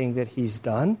anything that He's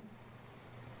done.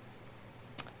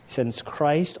 Since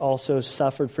Christ also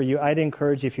suffered for you, I'd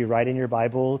encourage you, if you write in your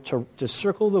Bible, to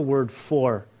circle the word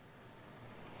for.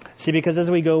 See, because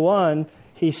as we go on,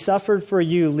 He suffered for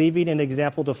you, leaving an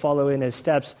example to follow in His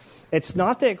steps. It's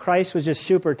not that Christ was just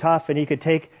super tough and He could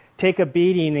take a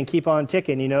beating and keep on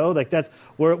ticking, Like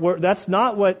that's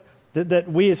not what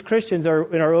that we as Christians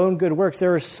are in our own good works.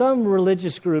 There are some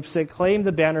religious groups that claim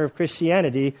the banner of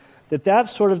Christianity,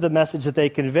 that's sort of the message that they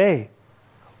convey.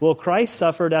 Well, Christ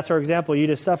suffered, that's our example. You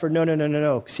just suffered.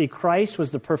 No. See, Christ was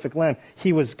the perfect Lamb.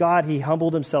 He was God. He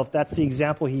humbled Himself. That's the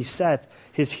example He set,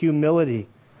 His humility.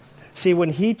 See, when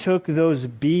He took those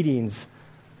beatings,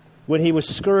 when He was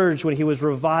scourged, when He was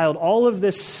reviled, all of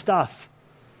this stuff,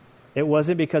 it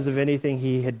wasn't because of anything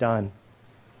He had done.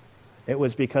 It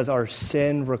was because our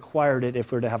sin required it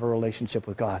if we're to have a relationship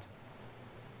with God.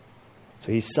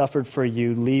 So He suffered for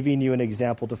you, leaving you an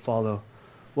example to follow.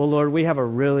 Well, Lord, we have a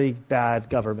really bad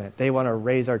government. They want to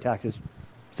raise our taxes.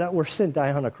 Is that worse than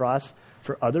dying on a cross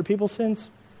for other people's sins?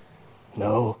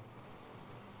 No.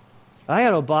 I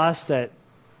got a boss that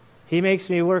he makes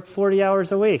me work 40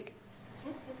 hours a week.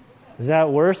 Is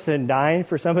that worse than dying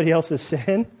for somebody else's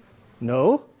sin?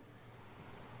 No.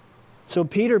 So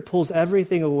Peter pulls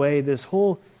everything away.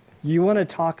 You want to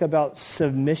talk about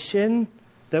submission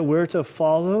that we're to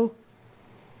follow?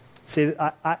 See,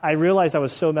 I realized I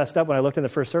was so messed up when I looked in the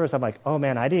first service. I'm like, oh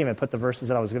man, I didn't even put the verses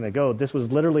that I was going to go. This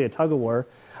was literally a tug of war.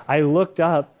 I looked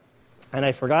up and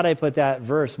I forgot I put that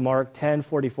verse, Mark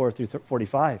 10:44 through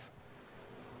 45.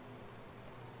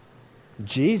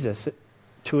 Jesus,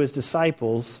 to His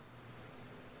disciples,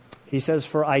 He says,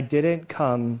 for I didn't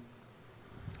come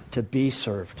to be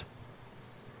served,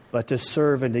 but to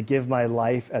serve and to give my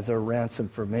life as a ransom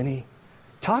for many.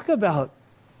 Talk about,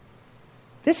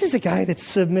 this is a guy that's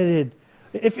submitted.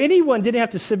 If anyone didn't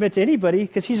have to submit to anybody,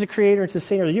 because he's a creator and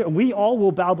sustainer, we all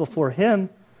will bow before him.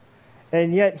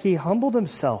 And yet he humbled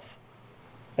himself.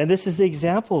 And this is the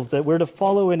example that we're to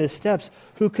follow in his steps,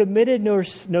 who committed no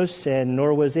sin,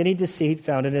 nor was any deceit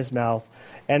found in his mouth.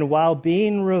 And while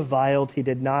being reviled, he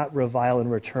did not revile in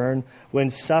return. When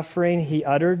suffering, he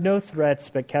uttered no threats,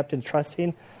 but kept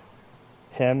entrusting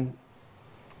him.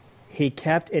 He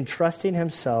kept entrusting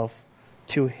himself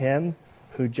to him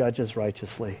who judges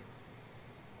righteously.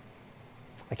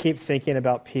 I keep thinking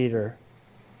about Peter.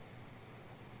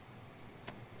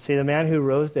 See, the man who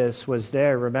wrote this was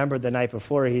there. Remember the night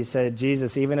before, he said,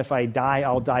 Jesus, even if I die,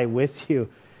 I'll die with you.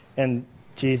 And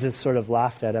Jesus sort of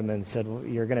laughed at him and said, well,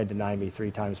 you're going to deny me 3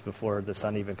 times before the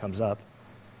sun even comes up.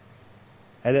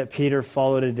 And that Peter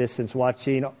followed a distance,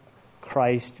 watching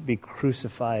Christ be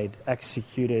crucified,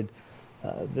 executed,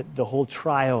 the whole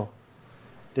trial.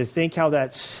 To think how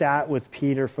that sat with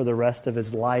Peter for the rest of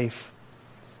his life.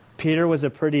 Peter was a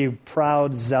pretty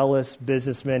proud, zealous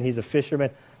businessman. He's a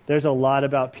fisherman. There's a lot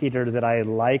about Peter that I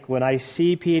like. When I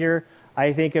see Peter,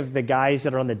 I think of the guys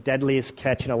that are on the deadliest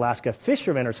catch in Alaska.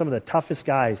 Fishermen are some of the toughest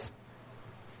guys.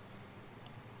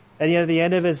 And yet at the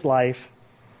end of his life,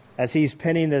 as he's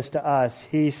penning this to us,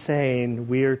 he's saying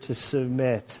we're to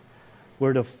submit.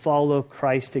 We're to follow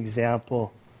Christ's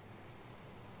example.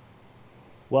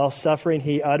 While suffering,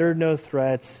 he uttered no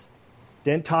threats,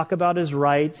 didn't talk about his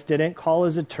rights, didn't call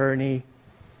his attorney,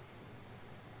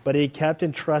 but he kept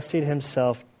entrusting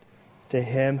himself to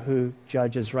him who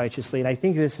judges righteously. And I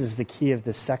think this is the key of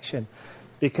this section,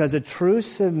 because a true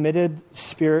submitted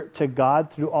spirit to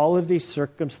God through all of these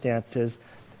circumstances,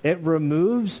 it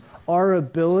removes our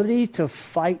ability to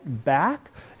fight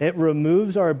back, it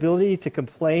removes our ability to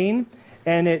complain,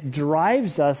 and it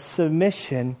drives us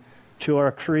submission to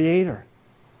our Creator.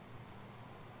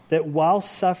 That while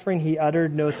suffering, he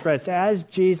uttered no threats. As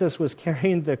Jesus was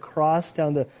carrying the cross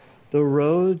down the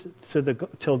road to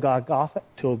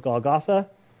Golgotha,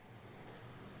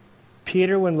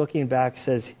 Peter, when looking back,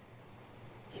 says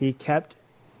he kept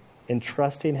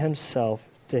entrusting himself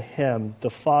to him, the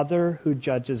Father who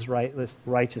judges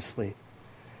righteously.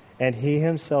 And he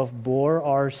himself bore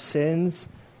our sins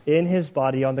in his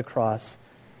body on the cross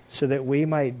so that we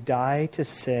might die to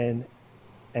sin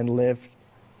and live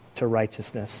to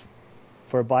righteousness.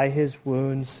 For by his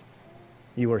wounds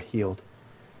you were healed.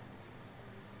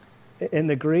 In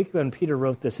the Greek, when Peter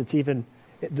wrote this, it's even,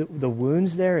 the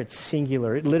wounds there, it's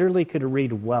singular. It literally could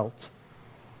read welt.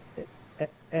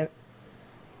 And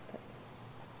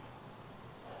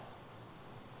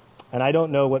I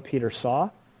don't know what Peter saw.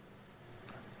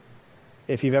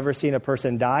 If you've ever seen a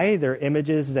person die, they're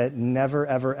images that never,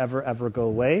 ever, ever, ever go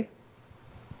away.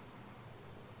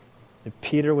 And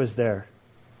Peter was there.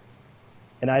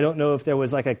 And I don't know if there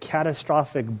was like a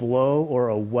catastrophic blow or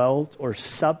a welt or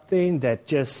something that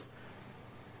just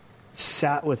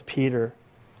sat with Peter,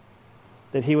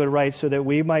 that he would write, so that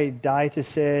we might die to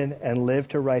sin and live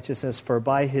to righteousness, for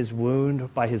by his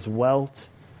wound, by his welt,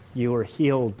 you were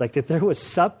healed. Like that there was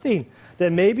something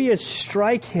that maybe a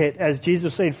strike hit, as Jesus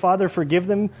was saying, Father, forgive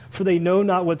them, for they know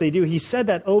not what they do. He said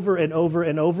that over and over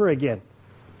and over again.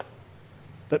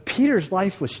 But Peter's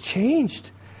life was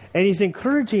changed. And he's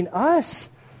encouraging us,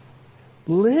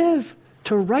 live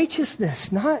to righteousness,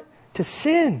 not to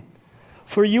sin.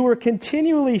 For you were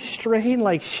continually straying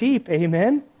like sheep,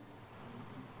 amen?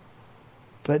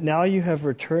 But now you have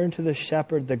returned to the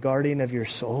shepherd, the guardian of your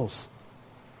souls.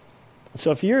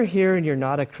 So if you're here and you're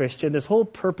not a Christian, this whole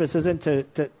purpose isn't to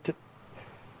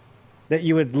that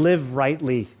you would live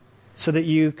rightly, so that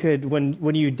you could,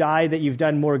 when you die, that you've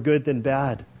done more good than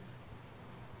bad.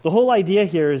 The whole idea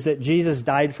here is that Jesus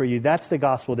died for you. That's the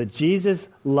gospel, that Jesus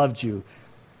loved you.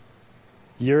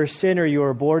 You're a sinner. You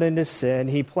were born into sin.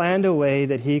 He planned a way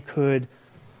that he could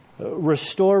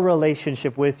restore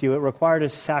relationship with you. It required a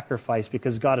sacrifice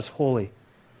because God is holy.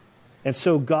 And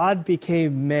so God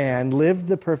became man, lived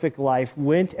the perfect life,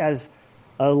 went as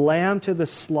a lamb to the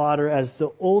slaughter as the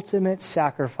ultimate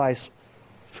sacrifice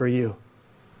for you.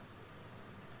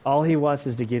 All he wants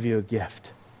is to give you a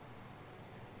gift.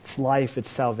 It's life,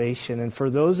 it's salvation. And for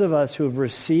those of us who have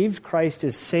received Christ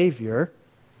as Savior,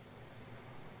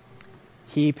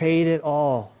 he paid it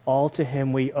all. All to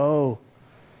him we owe.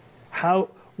 How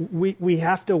we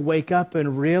have to wake up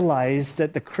and realize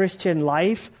that the Christian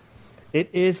life, it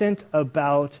isn't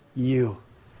about you.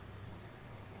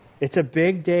 It's a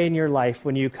big day in your life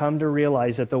when you come to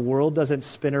realize that the world doesn't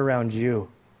spin around you.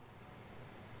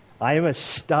 I am a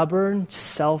stubborn,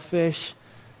 selfish.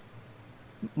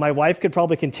 My wife could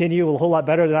probably continue a whole lot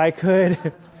better than I could.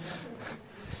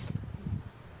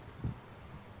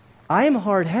 I'm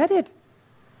hard-headed.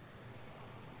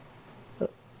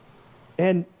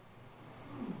 And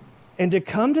to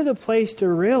come to the place to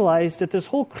realize that this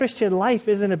whole Christian life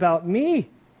isn't about me.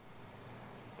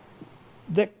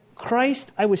 That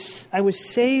Christ, I was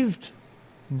saved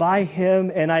by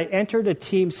Him, and I entered a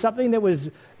team, something that was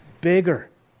bigger.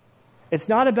 It's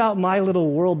not about my little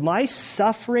world. My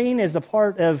suffering is a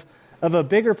part of a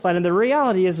bigger plan. And the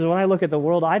reality is when I look at the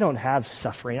world, I don't have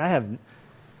suffering.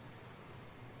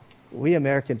 We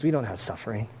Americans, we don't have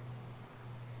suffering.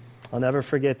 I'll never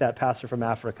forget that pastor from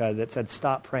Africa that said,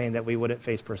 stop praying that we wouldn't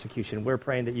face persecution. We're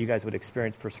praying that you guys would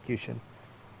experience persecution.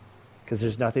 Because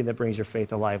there's nothing that brings your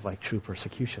faith alive like true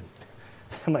persecution.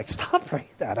 I'm like, stop praying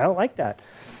that. I don't like that.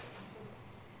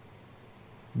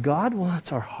 God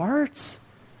wants our hearts.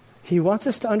 He wants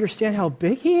us to understand how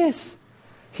big He is.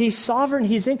 He's sovereign.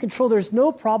 He's in control. There's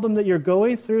no problem that you're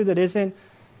going through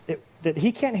that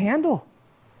He can't handle.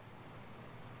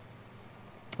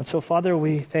 And so, Father,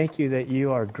 we thank You that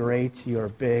You are great, You are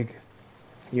big,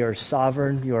 You are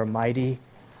sovereign, You are mighty,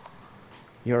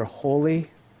 You are holy,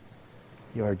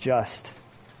 You are just.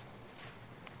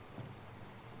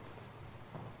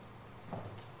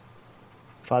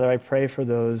 Father, I pray for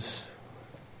those,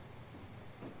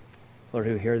 Lord,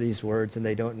 who hear these words and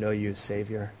they don't know You as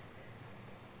Savior.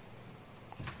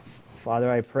 Father,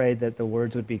 I pray that the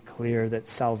words would be clear, that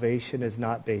salvation is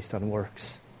not based on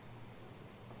works.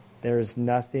 There is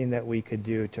nothing that we could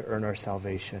do to earn our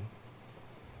salvation.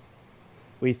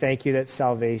 We thank You that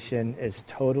salvation is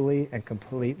totally and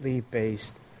completely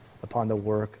based upon the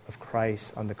work of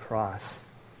Christ on the cross.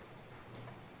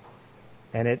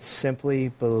 And it's simply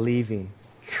believing,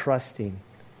 trusting,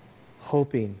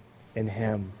 hoping in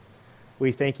Him.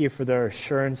 We thank You for the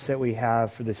assurance that we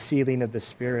have, for the sealing of the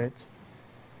Spirit.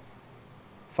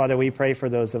 Father, we pray for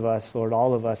those of us, Lord,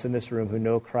 all of us in this room who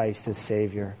know Christ as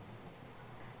Savior.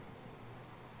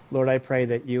 Lord, I pray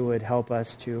that You would help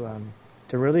us to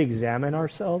really examine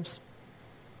ourselves,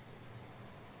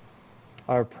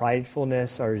 our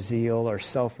pridefulness, our zeal, our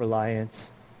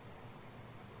self-reliance,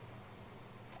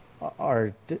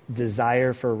 our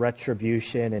desire for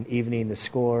retribution and evening the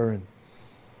score. And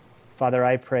Father,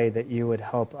 I pray that You would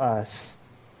help us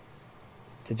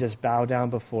to just bow down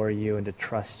before You and to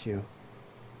trust You.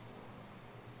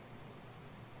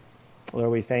 Lord,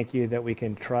 we thank You that we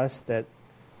can trust that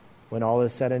when all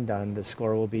is said and done, the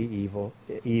score will be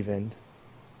evened,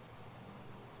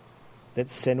 that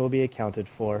sin will be accounted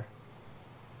for.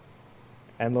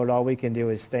 And Lord, all we can do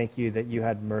is thank You that You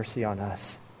had mercy on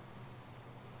us.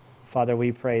 Father,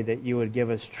 we pray that You would give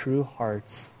us true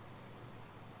hearts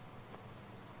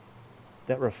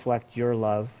that reflect Your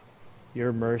love,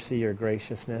 Your mercy, Your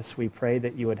graciousness. We pray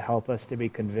that You would help us to be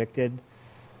convicted,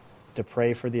 to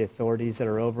pray for the authorities that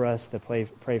are over us, to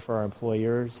pray for our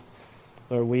employers.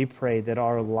 Lord, we pray that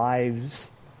our lives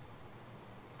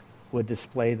would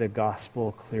display the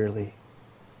gospel clearly.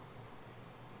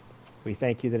 We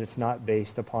thank You that it's not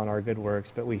based upon our good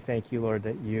works, but we thank You, Lord,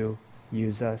 that You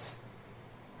use us.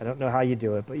 I don't know how You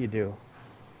do it, but You do.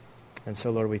 And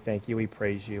so, Lord, we thank You, we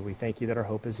praise You. We thank You that our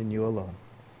hope is in You alone.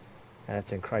 And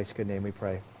it's in Christ's good name we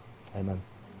pray. Amen.